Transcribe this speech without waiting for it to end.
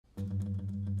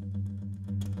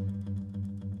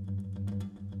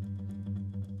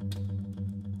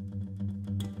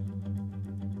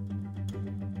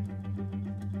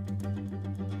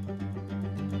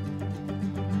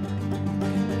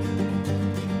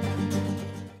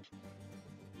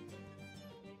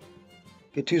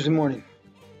Good Tuesday morning.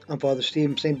 I'm Father Steve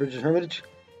from St. Bridget's Hermitage,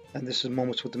 and this is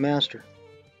Moments with the Master.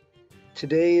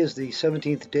 Today is the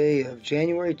 17th day of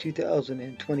January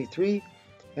 2023,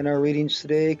 and our readings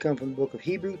today come from the book of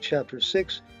Hebrews, chapter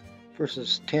 6,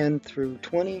 verses 10 through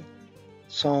 20,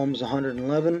 Psalms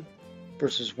 111,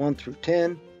 verses 1 through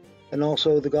 10, and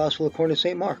also the Gospel according to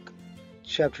St. Mark,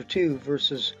 chapter 2,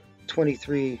 verses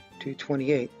 23 to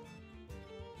 28.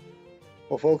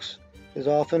 Well, folks, as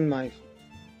often, my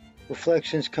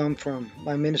reflections come from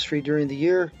my ministry during the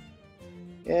year,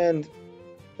 and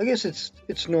I guess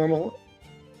it's normal.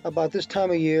 About this time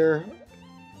of year,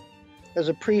 as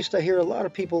a priest, I hear a lot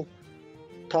of people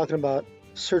talking about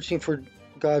searching for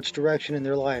God's direction in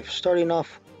their life, starting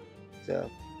off the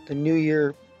new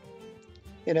year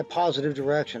in a positive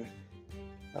direction.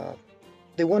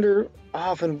 They wonder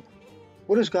often,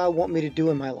 what does God want me to do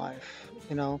in my life?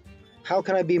 How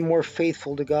can I be more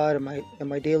faithful to God in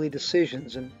my daily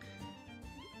decisions, and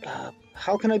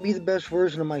how can I be the best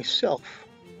version of myself?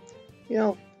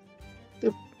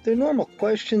 They're normal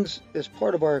questions as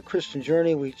part of our Christian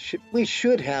journey. We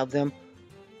should have them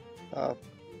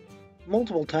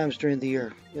multiple times during the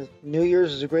year. New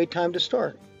Year's is a great time to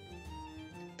start.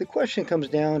 The question comes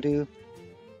down to,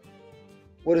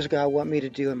 what does God want me to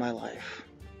do in my life?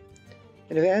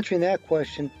 And if answering that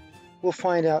question, we'll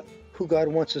find out who God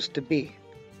wants us to be.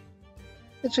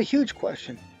 It's a huge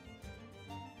question.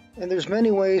 And there's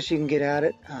many ways you can get at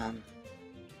it. I'm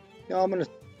going to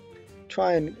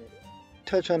try and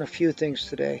touch on a few things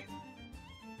today.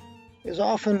 As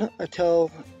often I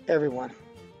tell everyone,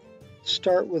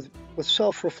 start with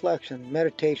self-reflection,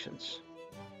 meditations.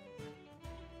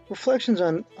 Reflections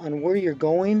on where you're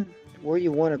going, where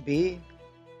you want to be,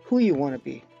 who you want to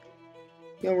be.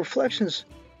 Reflections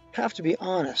have to be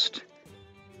honest.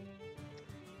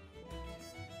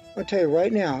 I'll tell you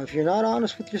right now, if you're not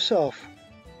honest with yourself,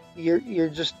 you're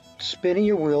just spinning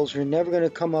your wheels. You're never going to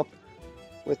come up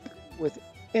with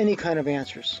any kind of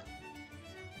answers.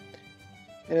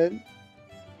 And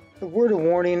a word of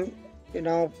warning,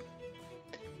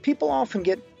 people often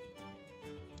get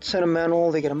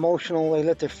sentimental, they get emotional, they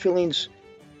let their feelings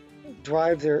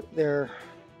drive their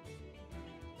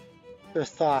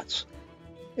thoughts.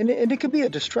 And it could be a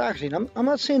distraction. I'm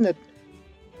not saying that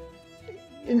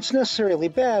it's necessarily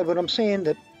bad, but I'm saying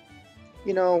that,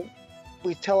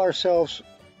 we tell ourselves,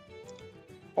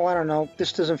 oh, I don't know,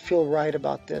 this doesn't feel right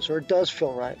about this, or it does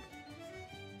feel right.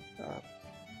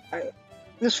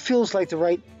 This feels like the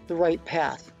right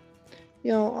path.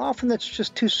 Often that's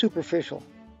just too superficial.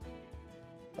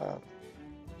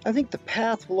 I think the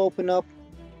path will open up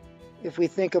if we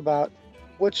think about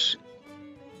what's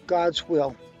God's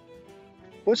will.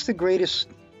 What's the greatest?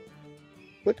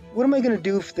 What am I going to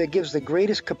do that gives the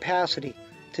greatest capacity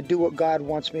to do what God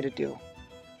wants me to do?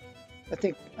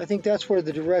 I think that's where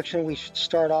the direction we should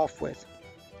start off with.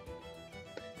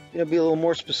 Be a little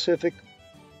more specific.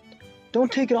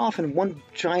 Don't take it off in one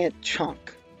giant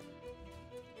chunk.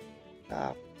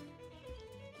 I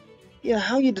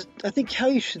think how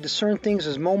you should discern things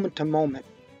is moment to moment.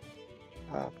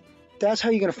 That's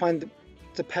how you're going to find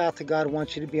the path that God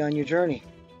wants you to be on your journey.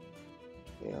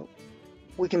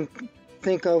 We can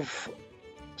think of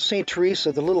Saint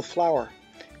Teresa, the little flower,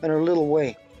 and her little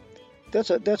way. That's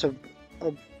a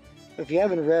if you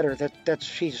haven't read her,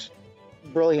 she's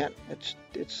brilliant.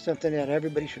 It's something that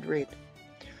everybody should read.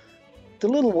 The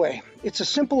Little Way. It's a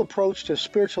simple approach to a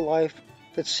spiritual life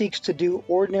that seeks to do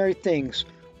ordinary things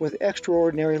with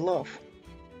extraordinary love.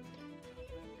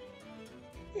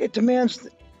 It demands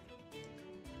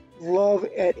love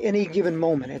at any given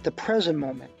moment, at the present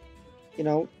moment.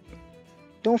 Don't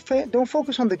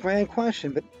focus on the grand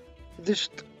question, but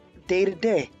just day to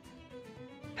day.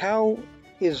 How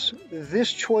is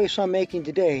this choice I'm making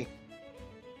today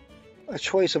a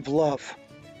choice of love?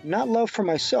 Not love for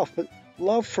myself, but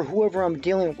love for whoever I'm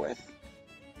dealing with.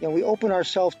 We open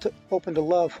ourselves open to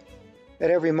love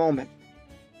at every moment.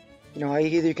 I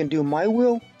either can do my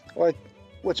will, or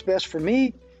what's best for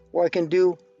me, or I can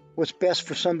do what's best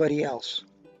for somebody else.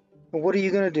 And what are you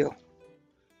going to do?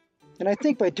 And I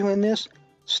think by doing this,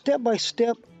 step by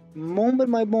step,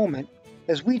 moment by moment,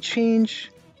 as we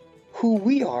change who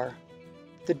we are,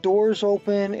 the doors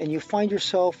open and you find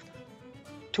yourself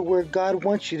to where God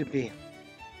wants you to be.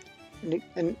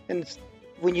 And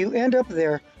when you end up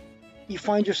there, you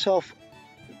find yourself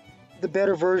the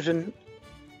better version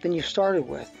than you started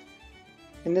with.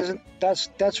 And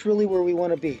that's really where we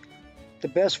want to be, the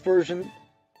best version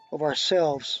of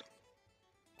ourselves,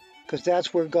 because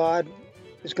that's where God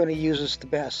is going to use us the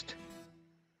best.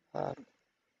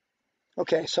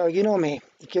 Okay, so you know me.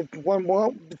 If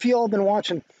you all have been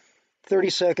watching 30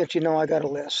 seconds, I got a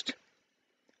list.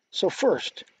 So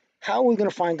first, how are we going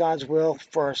to find God's will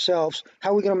for ourselves?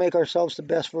 How are we going to make ourselves the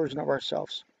best version of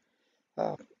ourselves?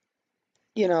 Uh,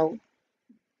 you know,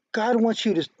 God wants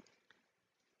you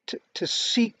to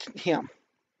seek Him.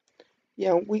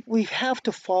 We have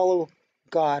to follow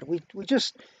God. We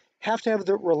just have to have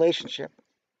the relationship.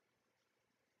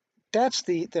 That's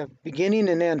the beginning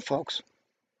and end, folks.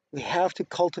 We have to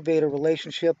cultivate a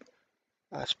relationship,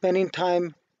 spending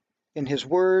time in His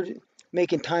Word,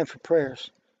 making time for prayers.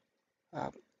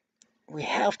 Uh, we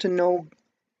have to know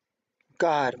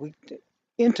God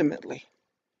intimately,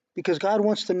 because God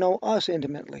wants to know us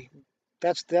intimately.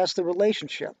 That's the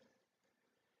relationship.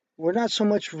 We're not so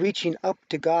much reaching up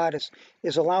to God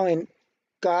as allowing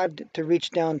God to reach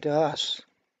down to us.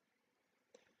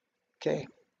 Okay.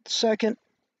 Second,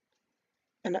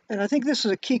 and I think this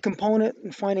is a key component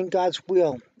in finding God's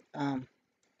will. Um,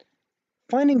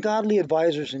 Finding godly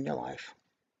advisors in your life.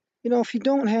 If you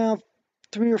don't have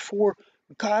 3 or 4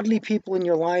 godly people in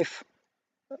your life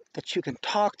that you can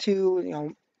talk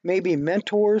to, maybe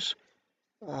mentors,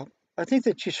 uh, I think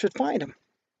that you should find them.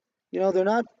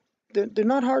 They're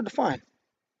not hard to find.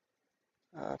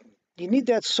 Uh, you need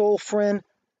that soul friend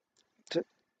to,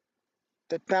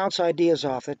 that bounce ideas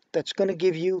off, that's going to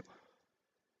give you,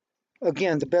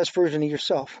 again, the best version of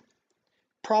yourself.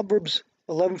 Proverbs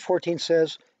 11:14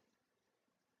 says,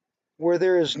 "Where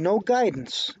there is no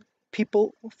guidance,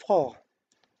 people fall,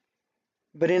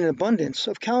 but in an abundance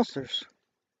of counselors,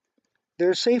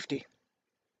 there is safety."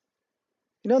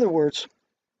 In other words,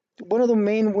 one of the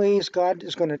main ways God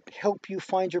is going to help you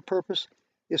find your purpose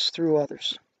is through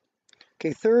others.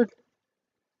 Okay, third,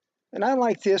 and I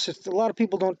like this, a lot of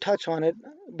people don't touch on it,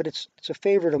 but it's a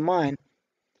favorite of mine.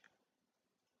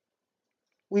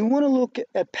 We want to look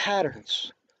at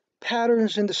patterns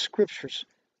in the scriptures,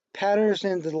 patterns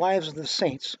in the lives of the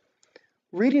saints,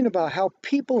 reading about how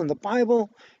people in the Bible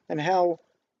and how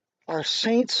our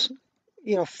saints,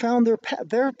 found their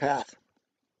path.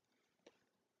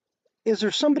 Is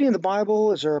there somebody in the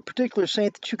Bible, is there a particular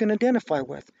saint that you can identify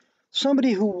with?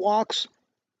 Somebody who walks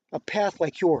a path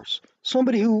like yours,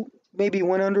 somebody who maybe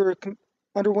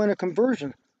underwent a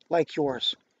conversion like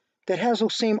yours, that has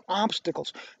those same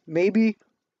obstacles, maybe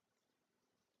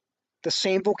the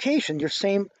same vocation, the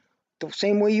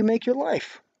same way you make your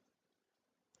life.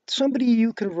 Somebody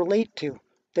you can relate to,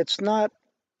 that's not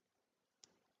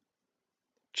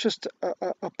just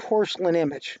a porcelain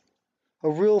image, a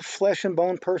real flesh and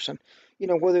bone person.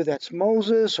 Whether that's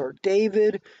Moses or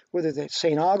David, whether that's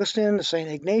St. Augustine, St.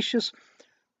 Ignatius,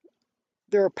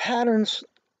 there are patterns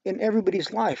in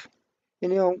everybody's life.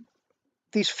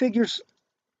 These figures,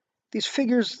 these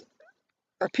figures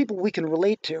are people we can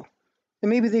relate to, and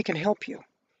maybe they can help you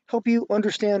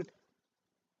understand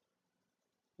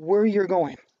where you're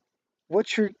going,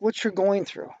 what you're going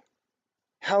through,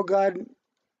 how God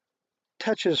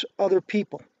touches other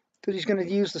people, because He's going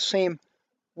to use the same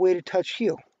way to touch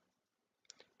you.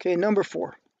 Okay, number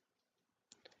 4.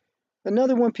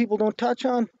 Another one people don't touch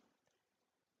on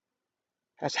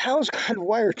is, how has God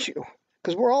wired you?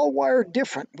 Because we're all wired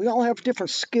different. We all have different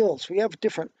skills. We have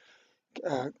different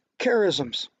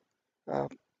charisms. Uh,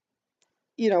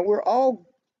 we're all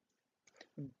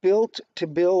built to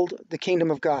build the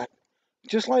kingdom of God.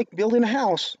 Just like building a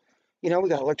house. We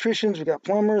got electricians, we got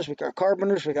plumbers, we got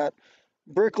carpenters, we got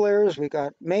bricklayers, we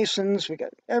got masons, we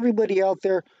got everybody out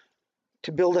there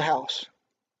to build a house.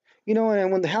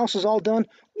 And when the house is all done,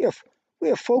 we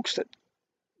have folks that,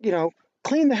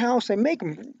 clean the house. They make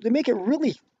it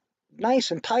really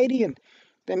nice and tidy, and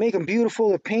they make them beautiful.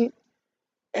 They paint.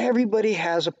 Everybody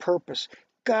has a purpose.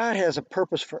 God has a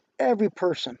purpose for every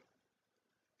person.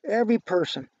 Every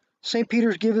person. St.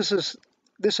 Peter gives us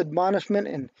this admonishment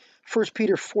in 1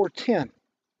 Peter 4:10.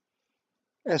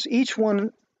 As each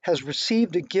one has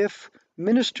received a gift,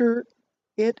 minister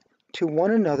it to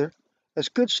one another as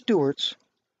good stewards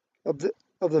of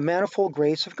the manifold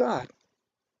grace of God.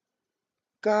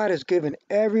 God has given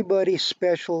everybody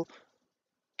special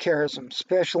charism,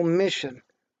 special mission,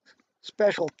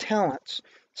 special talents.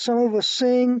 Some of us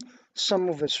sing, some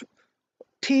of us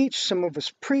teach, some of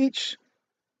us preach.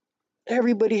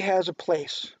 Everybody has a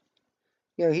place.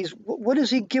 What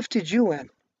has He gifted you in?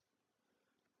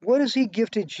 What has He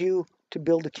gifted you to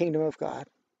build the kingdom of God?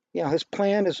 His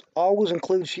plan always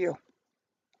includes you.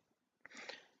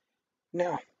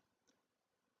 Now,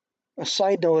 a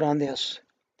side note on this.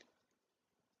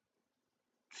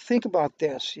 Think about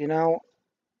this,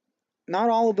 not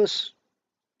all of us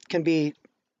can be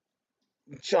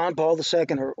John Paul II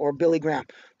or Billy Graham.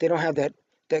 They don't have that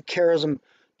charism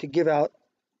to give out,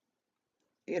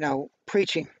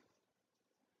 preaching.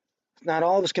 Not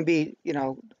all of us can be,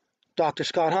 Dr.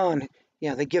 Scott Hahn.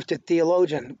 the gifted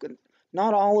theologian.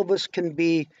 Not all of us can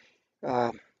be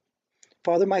uh,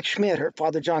 Father Mike Schmidt or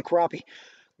Father John Corapi.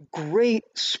 Great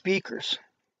speakers.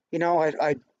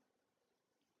 I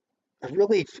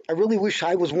really wish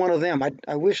I was one of them.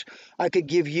 I wish I could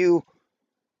give you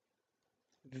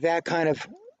that kind of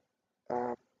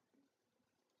uh,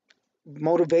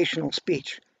 motivational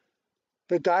speech.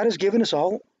 But God has given us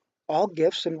all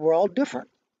gifts, and we're all different.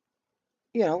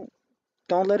 You know,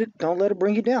 don't let it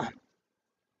bring you down.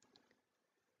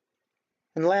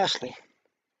 And lastly,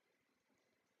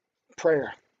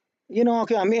 prayer.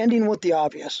 Okay, I'm ending with the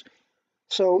obvious.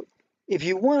 So if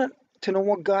you want to know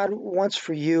what God wants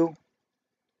for you,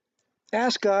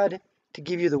 ask God to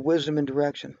give you the wisdom and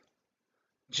direction.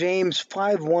 James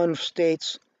 5:1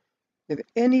 states, if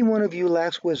any one of you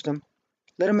lacks wisdom,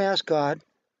 let him ask God,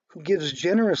 who gives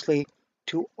generously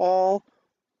to all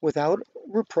without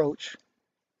reproach,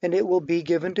 and it will be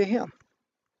given to him.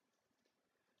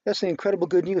 That's the incredible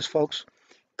good news, folks.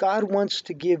 God wants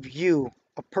to give you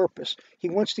a purpose. He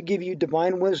wants to give you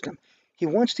divine wisdom. He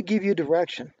wants to give you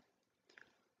direction.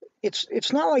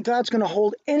 It's not like God's going to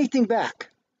hold anything back.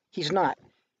 He's not.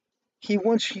 He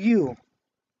wants you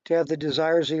to have the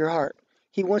desires of your heart.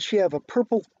 He wants you to have a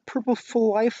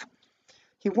purposeful life.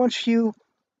 He wants you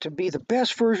to be the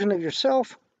best version of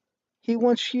yourself. He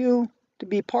wants you to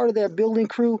be part of that building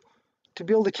crew to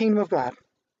build the kingdom of God.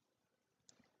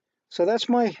 So that's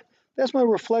my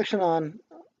reflection on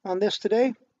this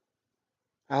today.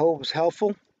 I hope it was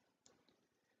helpful.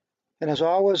 And as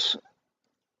always,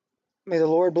 may the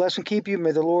Lord bless and keep you.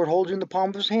 May the Lord hold you in the palm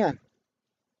of his hand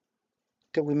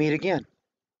till we meet again.